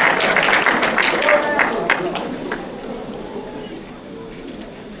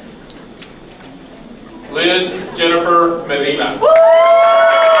 Liz Jennifer Medina.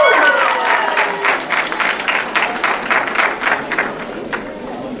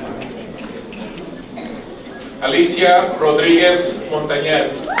 Alicia Rodriguez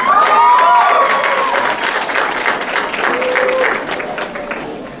Montañez.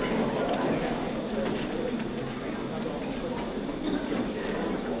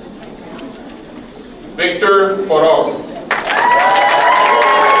 Victor Poró.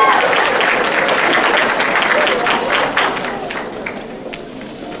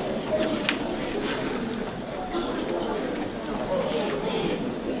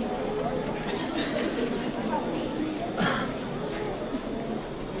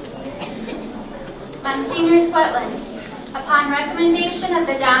 Monsignor Swetland, upon recommendation of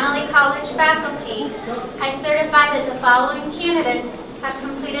the Donnelly College faculty, I certify that the following candidates have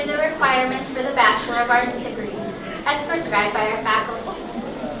completed the requirements for the Bachelor of Arts degree, as prescribed by our faculty,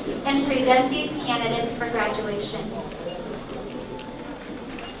 and present these candidates for graduation.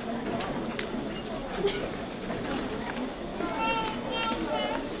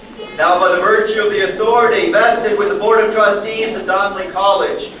 Now, by the virtue of the authority vested with the Board of Trustees of Donnelly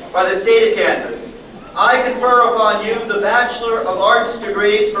College by the state of Kansas, I confer upon you the Bachelor of Arts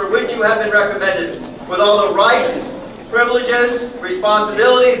degrees for which you have been recommended, with all the rights, privileges,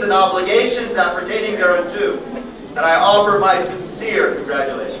 responsibilities, and obligations appertaining thereunto. And I offer my sincere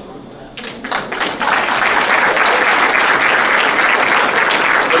congratulations.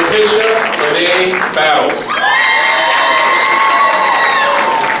 Letitia Renee Battles.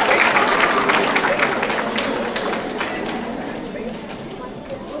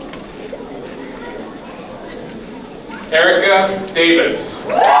 Erica Davis.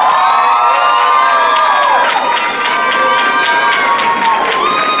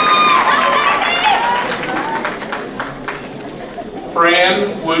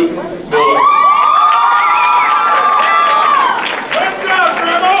 Fran Wooten Miller. Good job,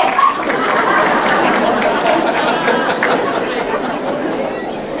 Grandma!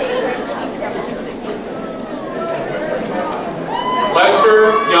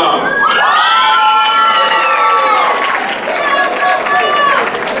 Lester Young.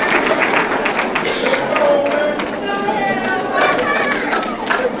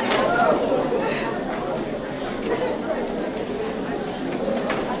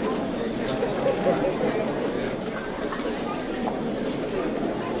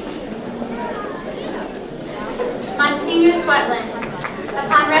 Monsignor Swetland,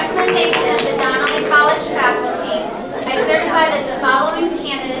 upon recommendation of the Donnelly College faculty, I certify that the following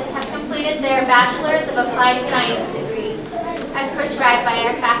candidates have completed their Bachelor's of Applied Science degree, as prescribed by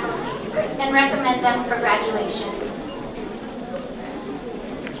our faculty, and recommend them for graduation.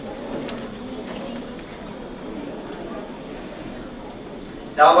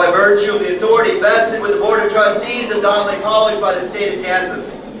 Now, by virtue of the authority vested with the Board of Trustees of Donnelly College by the state of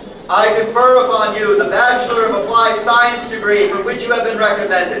Kansas, I confer upon you the Bachelor of Applied Science degree for which you have been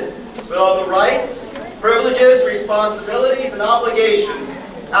recommended, with all the rights, privileges, responsibilities, and obligations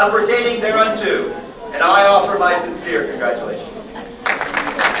appertaining thereunto. And I offer my sincere congratulations.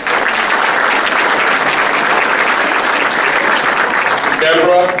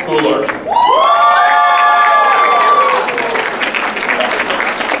 Deborah Fuller.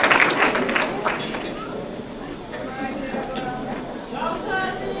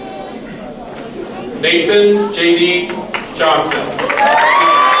 Nathan J.D. Johnson.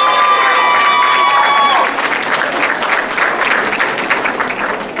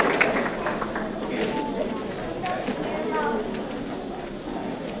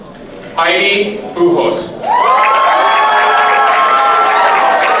 Heidi Pujos.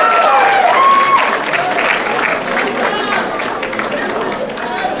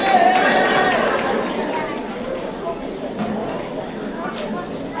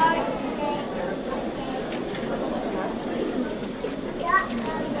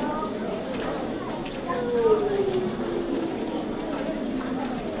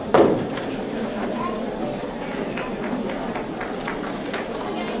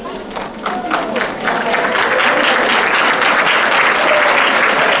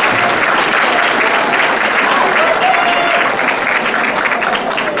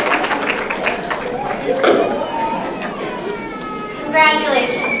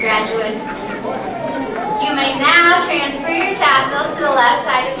 Congratulations, graduates. You may now transfer your tassel to the left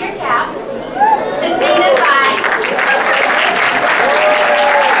side of your cap to signify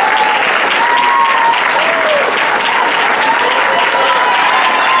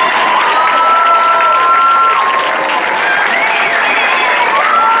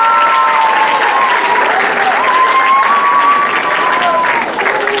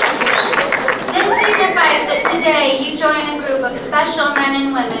men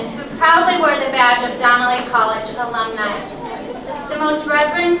and women who proudly wear the badge of Donnelly College alumni. The Most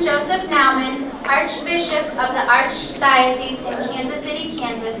Reverend Joseph Naumann, Archbishop of the Archdiocese in Kansas City,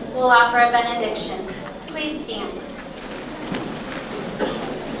 Kansas, will offer a benediction. Please stand.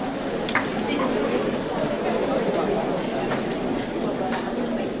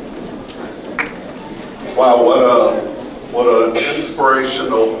 Wow, what an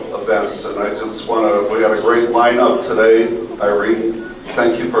inspirational event, and I just want to, we had a great lineup today. Irene,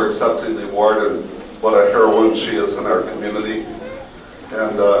 thank you for accepting the award, and what a heroine she is in our community.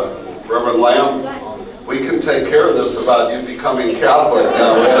 And Reverend Lamb, we can take care of this about you becoming Catholic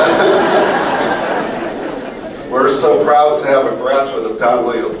now. We're so proud to have a graduate of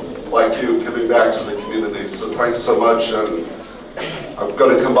Donnelly like you giving back to the community, so thanks so much. And I'm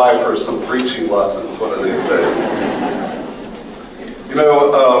going to come by for some preaching lessons one of these days. You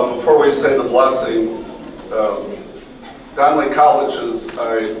know, before we say the blessing, Donnelly College is,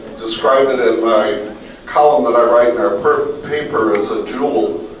 I described it in my column that I write in our paper as a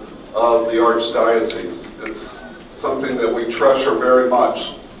jewel of the Archdiocese. It's something that we treasure very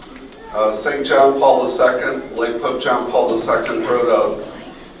much. St. John Paul II, late Pope John Paul II, wrote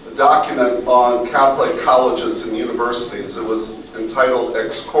a document on Catholic colleges and universities. It was entitled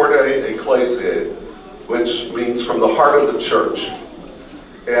Ex Corde Ecclesiae, which means from the heart of the church.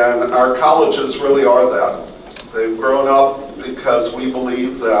 And our colleges really are that. They've grown up because we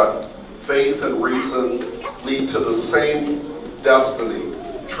believe that faith and reason lead to the same destiny,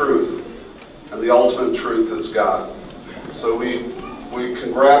 truth, and the ultimate truth is God. So we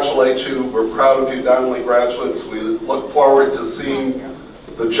congratulate you. We're proud of you, Donnelly graduates. We look forward to seeing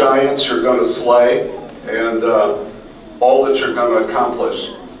the giants you're going to slay and all that you're going to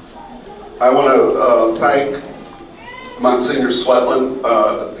accomplish. I want to thank Monsignor Swetland.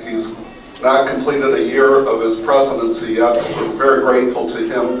 He's not completed a year of his presidency yet. We're very grateful to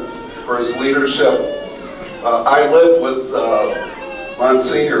him for his leadership. I live with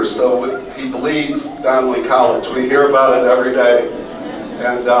Monsignor, so he bleeds Donnelly College. We hear about it every day.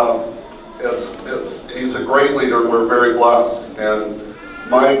 And he's a great leader, and we're very blessed. And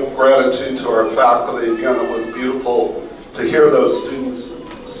my gratitude to our faculty. Again, it was beautiful to hear those students,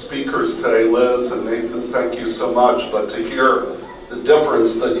 speakers today, Liz and Nathan, thank you so much, but to hear the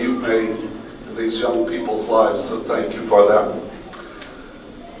difference that you've made in these young people's lives, so thank you for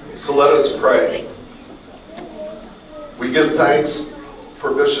that. So let us pray. We give thanks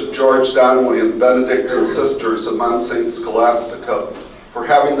for Bishop George Donnelly and Benedictine sisters of Mount St. Scholastica for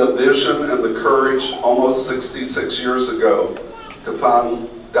having the vision and the courage almost 66 years ago to found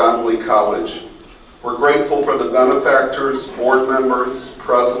Donnelly College. We're grateful for the benefactors, board members,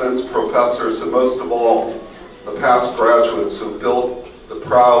 presidents, professors, and most of all, the past graduates who built the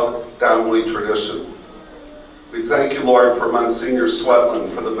proud Donnelly tradition. We thank you, Lord, for Monsignor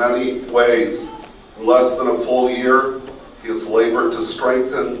Swetland for the many ways, in less than a full year, he has labored to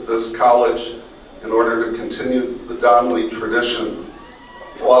strengthen this college in order to continue the Donnelly tradition,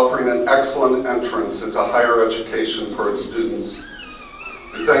 offering an excellent entrance into higher education for its students.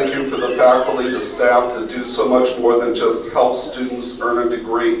 We thank you for the faculty, the staff that do so much more than just help students earn a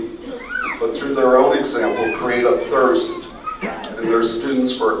degree, but through their own example create a thirst in their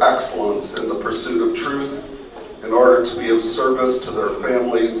students for excellence in the pursuit of truth in order to be of service to their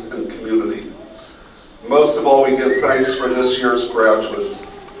families and community. Most of all, we give thanks for this year's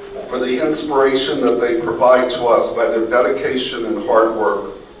graduates, for the inspiration that they provide to us by their dedication and hard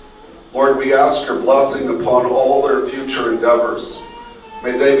work. Lord, we ask your blessing upon all their future endeavors.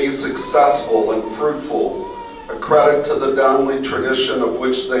 May they be successful and fruitful, a credit to the Donnelly tradition of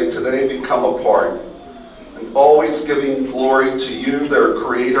which they today become a part, and always giving glory to you, their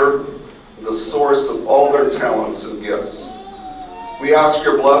creator, the source of all their talents and gifts. We ask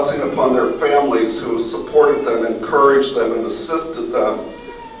your blessing upon their families who have supported them, encouraged them, and assisted them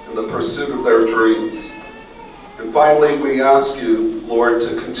in the pursuit of their dreams. And finally, we ask you, Lord,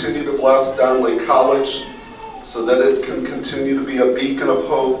 to continue to bless Donnelly College so that it can continue to be a beacon of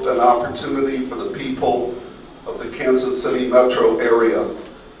hope and opportunity for the people of the Kansas City metro area.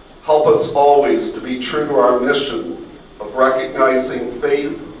 Help us always to be true to our mission of recognizing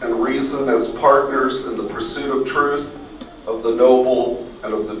faith and reason as partners in the pursuit of truth, of the noble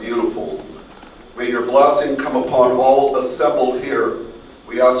and of the beautiful. May your blessing come upon all assembled here.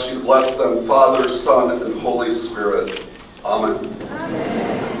 We ask you to bless them, Father, Son, and Holy Spirit. Amen.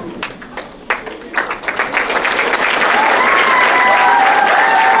 Amen.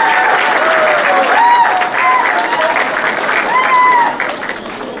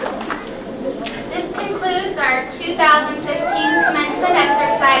 This concludes our 2015 commencement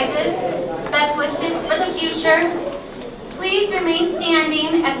exercises. Best wishes for the future. Please remain standing.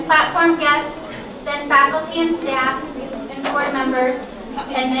 then platform guests, then faculty and staff, and board members,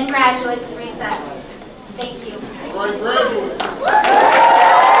 and then graduates recess. Thank you. Board graduates.